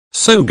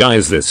So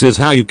guys, this is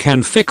how you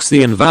can fix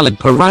the invalid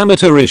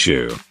parameter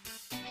issue.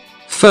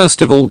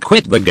 First of all,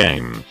 quit the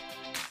game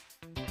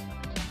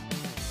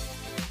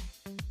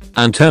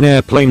and turn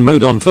airplane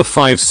mode on for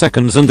 5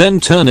 seconds and then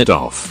turn it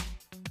off.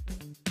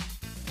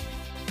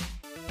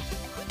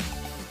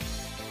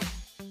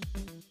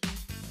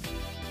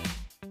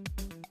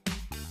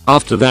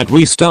 After that,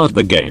 restart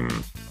the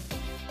game.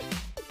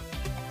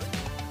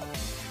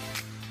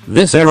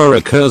 This error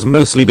occurs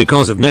mostly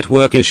because of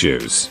network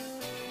issues.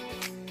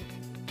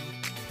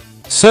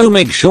 So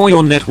make sure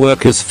your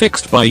network is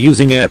fixed by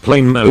using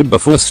airplane mode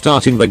before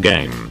starting the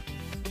game.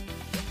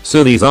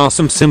 So these are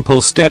some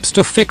simple steps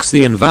to fix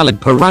the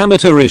invalid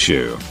parameter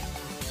issue.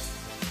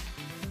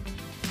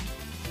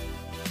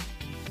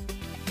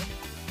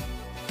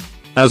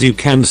 As you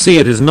can see,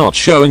 it is not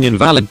showing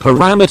invalid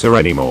parameter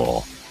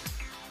anymore.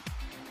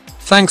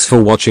 Thanks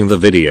for watching the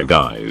video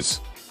guys.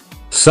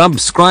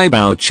 Subscribe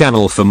our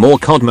channel for more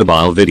COD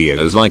Mobile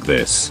videos like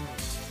this.